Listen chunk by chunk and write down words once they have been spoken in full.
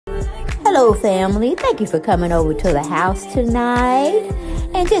Hello, family. Thank you for coming over to the house tonight.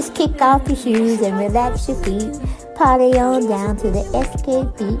 And just kick off your shoes and relax your feet. Party on down to the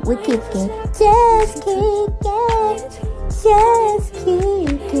SK beat. We're kicking. Just kicking. Just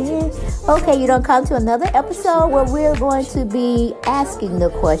kicking. Okay, you don't come to another episode where we're going to be asking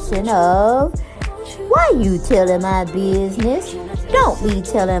the question of, why you telling my business? Don't be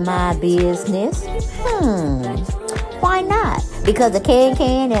telling my business. Why not? Because a can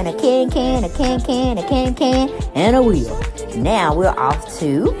and a can, a can, and a wheel. Now we're off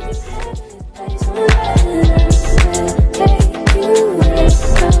to...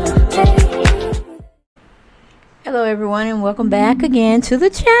 Hello everyone, and welcome back again to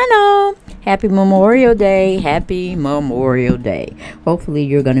the channel. Happy Memorial Day. Happy Memorial Day. Hopefully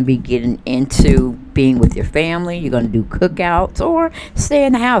you're going to be getting into being with your family. You're going to do cookouts or stay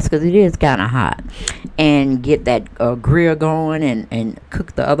in the house because it is kind of hot. And get that grill going and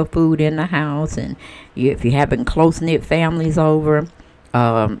cook the other food in the house. And if you're having close-knit families over,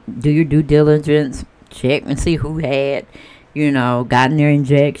 do your due diligence. Check and see who had, gotten their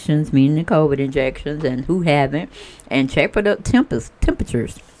injections, meaning the COVID injections, and who haven't. And check for the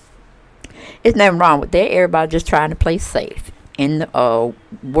temperatures. There's nothing wrong with that. Everybody just trying to play safe in the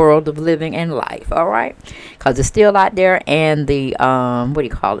world of living and life, all right? Because it's still out there, and the,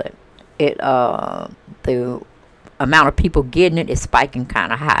 the amount of people getting it is spiking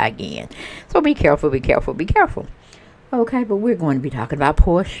kind of high again. So be careful, be careful, be careful. Okay, but we're going to be talking about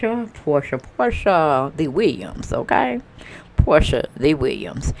Porsha the Williams, okay? Porsha the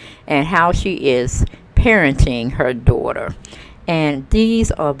Williams, and how she is parenting her daughter. And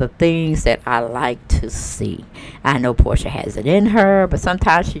these are the things that I like to see. I know Porsha has it in her, but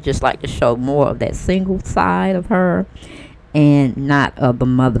sometimes she just like to show more of that single side of her and not of the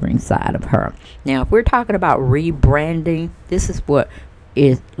mothering side of her. Now, if we're talking about rebranding, this is what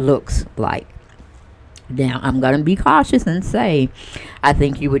it looks like. Now, I'm going to be cautious and say, I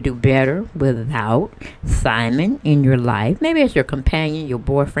think you would do better without Simon in your life. Maybe as your companion, your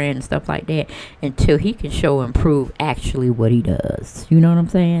boyfriend, and stuff like that, until he can show and prove actually what he does. You know what I'm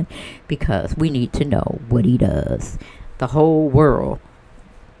saying? Because we need to know what he does. The whole world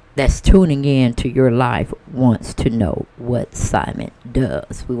that's tuning in to your life wants to know what Simon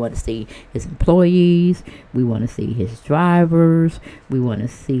does. We want to see his employees. We want to see his drivers. We want to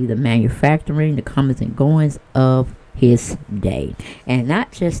see the manufacturing, the comings and goings of his day. And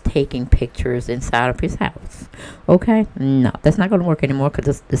not just taking pictures inside of his house. Okay? No, that's not going to work anymore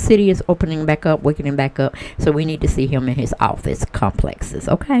because the city is opening back up, waking back up. So we need to see him in his office complexes.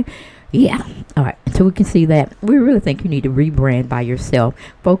 Okay? Yeah. All right. Until we can see that, we really think you need to rebrand by yourself.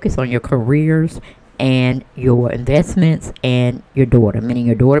 Focus on your careers and your investments and your daughter, meaning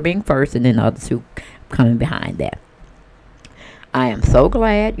your daughter being first and then the other two coming behind that. I am so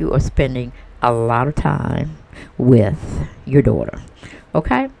glad you are spending a lot of time with your daughter.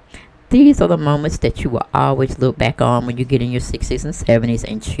 Okay? These are the moments that you will always look back on when you get in your 60s and 70s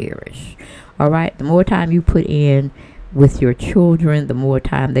and cherish. All right? The more time you put in with your children, the more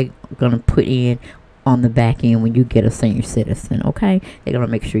time they're going to put in on the back end when you get a senior citizen. Okay, they're going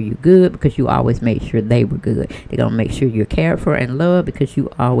to make sure you're good because you always made sure they were good. They're going to make sure you're cared for and loved because you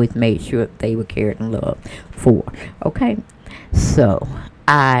always made sure they were cared and loved for. Okay, so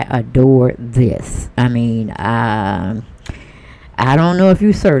I adore this. I mean, I don't know if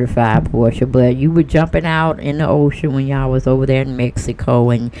you certified, Porsha, but you were jumping out in the ocean when y'all was over there in Mexico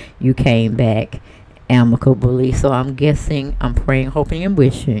and you came back amicably. So I'm guessing, I'm praying, hoping, and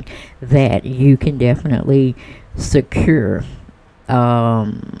wishing that you can definitely secure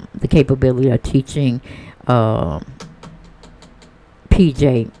the capability of teaching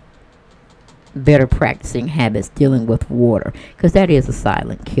PJ better practicing habits dealing with water, because that is a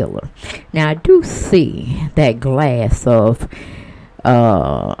silent killer. Now I do see that glass of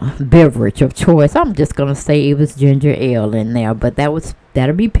beverage of choice. I'm just gonna say it was ginger ale in there, but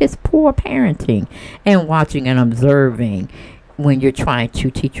that'll be piss poor parenting and watching and observing when you're trying to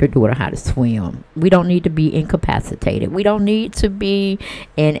teach your daughter how to swim. We don't need to be incapacitated. We don't need to be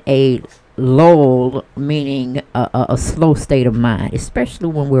in a lull, meaning a slow state of mind, especially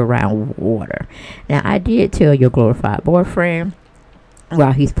when we're around water. Now, I did tell your glorified boyfriend,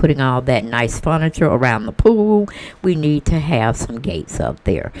 while he's putting all that nice furniture around the pool, we need to have some gates up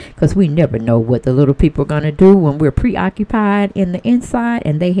there, because we never know what the little people are going to do when we're preoccupied in the inside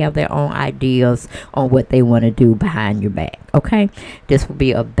and they have their own ideas on what they want to do behind your back. Okay, this will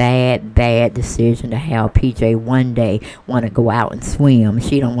be a bad decision to have PJ one day want to go out and swim.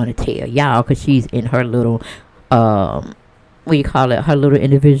 She don't want to tell y'all because she's in her little her little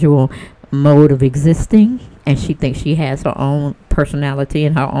individual mode of existing, and she thinks she has her own personality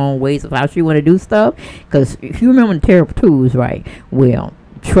and her own ways of how she want to do stuff. Because if you remember the terrible twos, right? Well,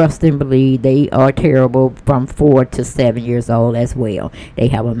 trust and believe they are terrible from 4 to 7 years old as well. They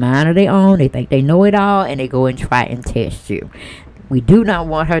have a mind of their own. They think they know it all, and they go and try and test you. We do not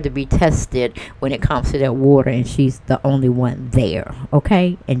want her to be tested when it comes to that water, and she's the only one there,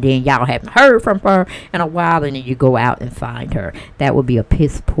 okay? And then y'all haven't heard from her in a while, and then you go out and find her. That would be a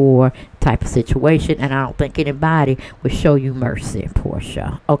piss poor type of situation, and I don't think anybody would show you mercy,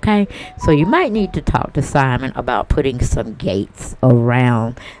 Porsha, okay? So you might need to talk to Simon about putting some gates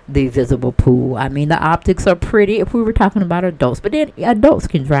around the visible pool. I mean, the optics are pretty if we were talking about adults, but then adults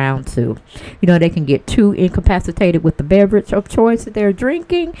can drown too. You know, they can get too incapacitated with the beverage of choice that they're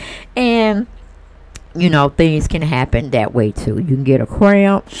drinking, and you know, things can happen that way too. You can get a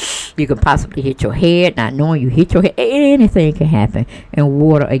cramp. You can possibly hit your head, not knowing you hit your head. Anything can happen. And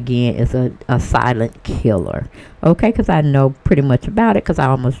water, again, is a silent killer. Okay, because I know pretty much about it, because I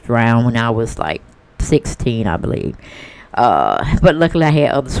almost drowned when I was like 16, I believe. But luckily I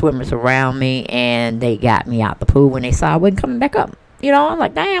had other swimmers around me, and they got me out the pool when they saw I wasn't coming back up. You know, I'm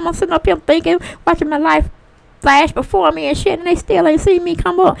like, damn, I'm sitting up here thinking, watching my life flash before me and shit, and they still ain't seen me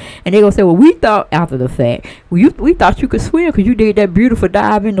come up. And they gonna say, well, we thought after the fact, we thought you could swim because you did that beautiful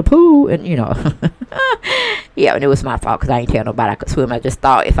dive in the pool. And you know, yeah, and it was my fault because I ain't tell nobody I could swim. I just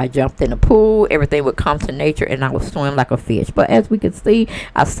thought if I jumped in the pool, everything would come to nature and I would swim like a fish. But as we can see,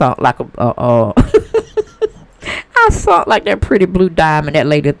 I sunk like a I sunk like that pretty blue diamond that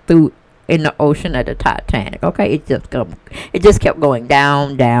lady threw in the ocean at the Titanic. Okay, it just kept going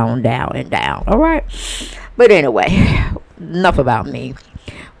down, down, down, and down. All right. But anyway, enough about me.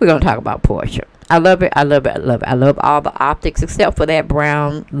 We're going to talk about Porsha. I love it. I love it. I love it. I love all the optics except for that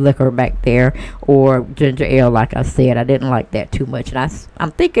brown liquor back there, or ginger ale, like I said. I didn't like that too much. And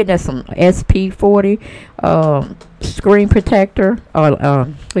I'm thinking that's some SP40 screen protector, or what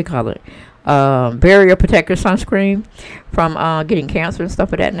do you call it? Barrier protector sunscreen from getting cancer and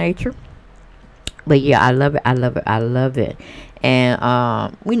stuff of that nature. But yeah, I love it. I love it. I love it.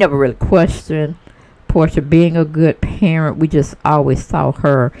 And we never really questioned Porsha being a good parent. We just always saw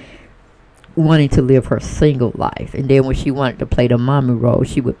her wanting to live her single life, and then when she wanted to play the mommy role,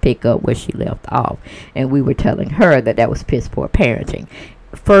 she would pick up where she left off, and we were telling her that was piss poor parenting.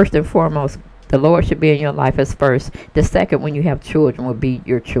 First and foremost, the Lord should be in your life as first. The second, when you have children, will be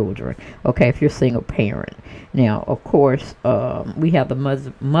your children, okay, if you're a single parent. Now, of course, we have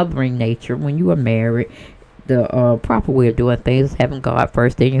the mothering nature. When you are married, the proper way of doing things is having God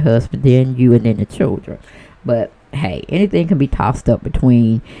first, then your husband, then you, and then the children. But hey, anything can be tossed up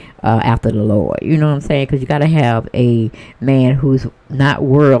between after the Lord. You know what I'm saying? Because you got to have a man who's not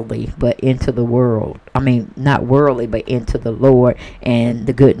worldly, but into the world. I mean, not worldly, but into the Lord and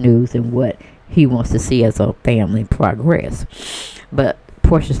the good news and what he wants to see as a family progress. But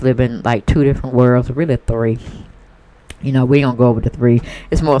Porsha's living like 2 different worlds, really 3. You know, we don't go over the 3.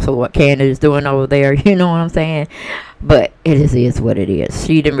 It's more so what Candace is doing over there. You know what I'm saying? But it is what it is.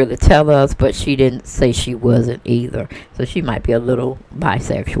 She didn't really tell us, but she didn't say she wasn't either. So she might be a little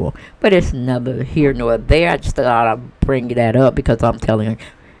bisexual. But it's neither here nor there. I just thought I'd bring that up because I'm telling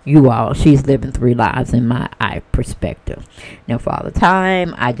you all, she's living 3 lives in my eye perspective. Now, for all the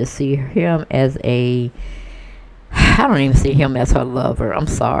time, I just see him as I don't even see him as her lover. I'm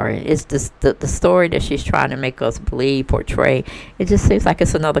sorry. It's just the story that she's trying to make us believe, portray. It just seems like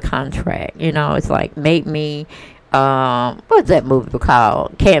it's another contract. You know, it's like, make me, what's that movie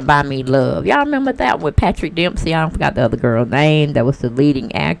called? Can't Buy Me Love. Y'all remember that with Patrick Dempsey? I don't forgot the other girl's name. That was the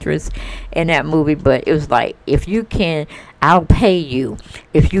leading actress in that movie. But it was like, if you can, I'll pay you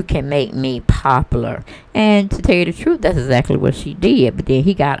if you can make me popular. And to tell you the truth, that's exactly what she did. But then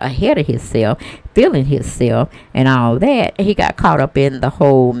he got ahead of himself, feeling himself and all that. He got caught up in the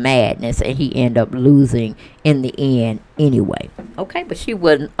whole madness, and he ended up losing in the end anyway. Okay, but she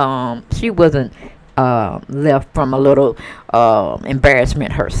wasn't left from a little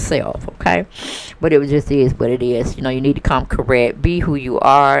embarrassment herself. Okay, but it was just is what it is. You know, you need to come correct, be who you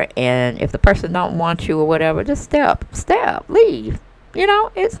are, and if the person don't want you or whatever, just step, leave. You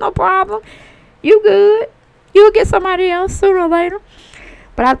know, it's no problem. You good. You'll get somebody else sooner or later.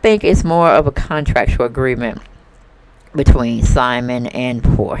 But I think it's more of a contractual agreement between Simon and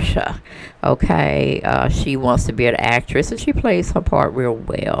Porsha. Okay, she wants to be an actress, and she plays her part real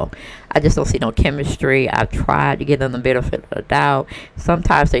well. I just don't see no chemistry. I've tried to give them the benefit of the doubt.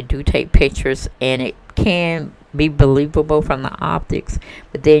 Sometimes they do take pictures, and it can be believable from the optics,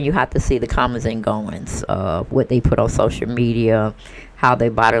 but then you have to see the comings and goings of what they put on social media, how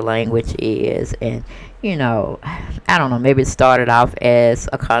their body language is, and you know, I don't know, maybe it started off as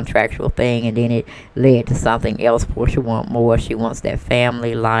a contractual thing and then it led to something else. Porsha wants more. She wants that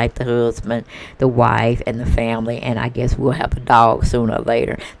family life, the husband, the wife, and the family, and I guess we'll have a dog sooner or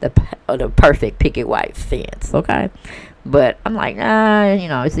later. The perfect picket white fence, okay? But I'm like, you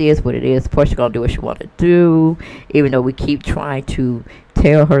know, it is what it is. Porsha gonna do what she want to do, even though we keep trying to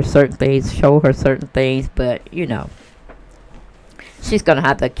tell her certain things, show her certain things, but you know, she's gonna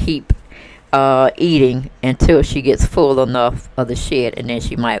have to keep eating until she gets full enough of the shit, and then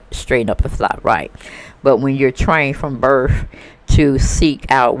she might straighten up and fly right. But when you're trained from birth to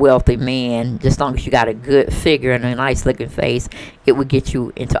seek out wealthy men, just as long as you got a good figure and a nice looking face, it will get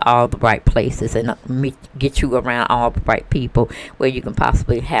you into all the right places and get you around all the right people where you can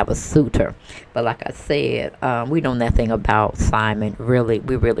possibly have a suitor. But like I said, we know nothing about Simon. Really,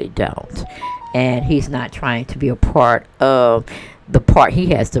 we really don't. And he's not trying to be a part of the part he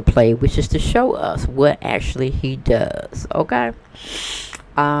has to play, which is to show us what actually he does, okay?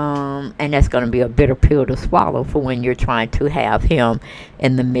 And that's going to be a bitter pill to swallow for when you're trying to have him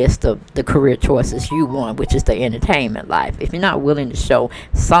in the midst of the career choices you want, which is the entertainment life. If you're not willing to show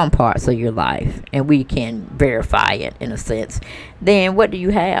some parts of your life, and we can verify it in a sense, then what do you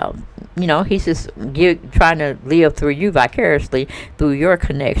have? You know, he's just trying to live through you vicariously through your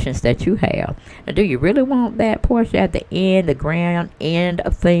connections that you have. Now, do you really want that Porsha at the end, the grand end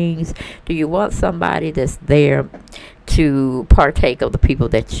of things? Do you want somebody that's there to partake of the people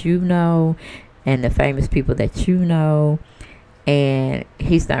that you know and the famous people that you know, and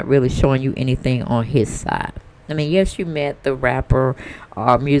he's not really showing you anything on his side? I mean, yes, you met the rapper,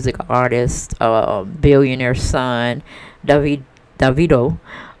 music artist, billionaire son, Davido,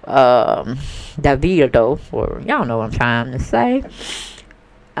 or y'all know what I'm trying to say.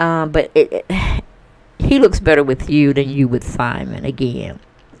 But he looks better with you than you with Simon again.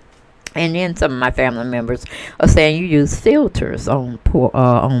 And then some of my family members are saying you use filters on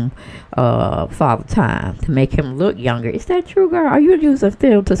Father Time to make him look younger. Is that true, girl? Are you using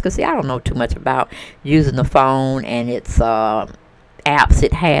filters? Because, see, I don't know too much about using the phone and its apps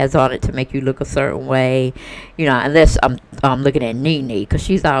it has on it to make you look a certain way. You know, unless I'm looking at Nene, because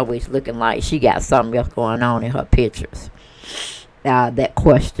she's always looking like she got something else going on in her pictures. That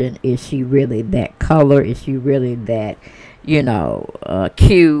question, is she really that color? Is she really that, you know,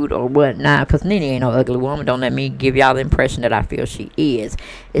 cute or whatnot? Because Nene ain't no ugly woman. Don't let me give y'all the impression that I feel she is.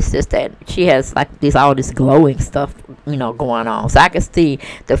 It's just that she has like all this glowing stuff, you know, going on. So I can see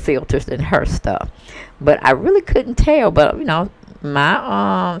the filters in her stuff, but I really couldn't tell. But you know,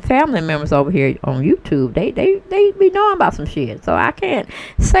 my family members over here on YouTube, they be knowing about some shit, so I can't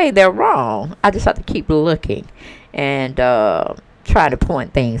say they're wrong. I just have to keep looking and try to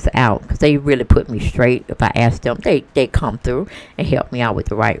point things out, because they really put me straight. If I ask them, they come through and help me out with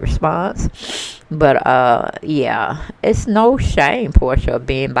the right response. But yeah, it's no shame, Porsha, of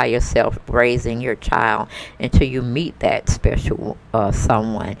being by yourself, raising your child until you meet that special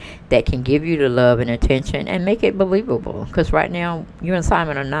someone that can give you the love and attention and make it believable. Because right now, you and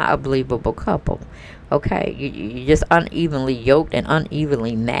Simon are not a believable couple. Okay, you're just unevenly yoked and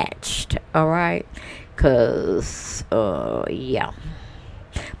unevenly matched. All right. Because yeah,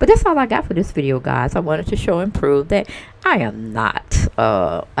 but that's all I got for this video, guys. I wanted to show and prove that I am not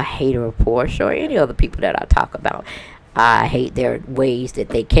a hater of Porsha or any other people that I talk about. I hate their ways that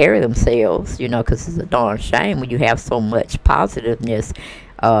they carry themselves, you know, because it's a darn shame when you have so much positiveness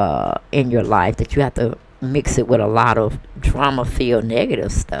in your life that you have to mix it with a lot of drama-filled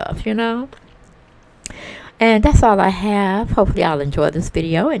negative stuff, you know. And that's all I have. Hopefully y'all enjoy this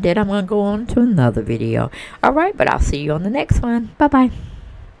video, and then I'm going to go on to another video. All right, but I'll see you on the next one. Bye-bye.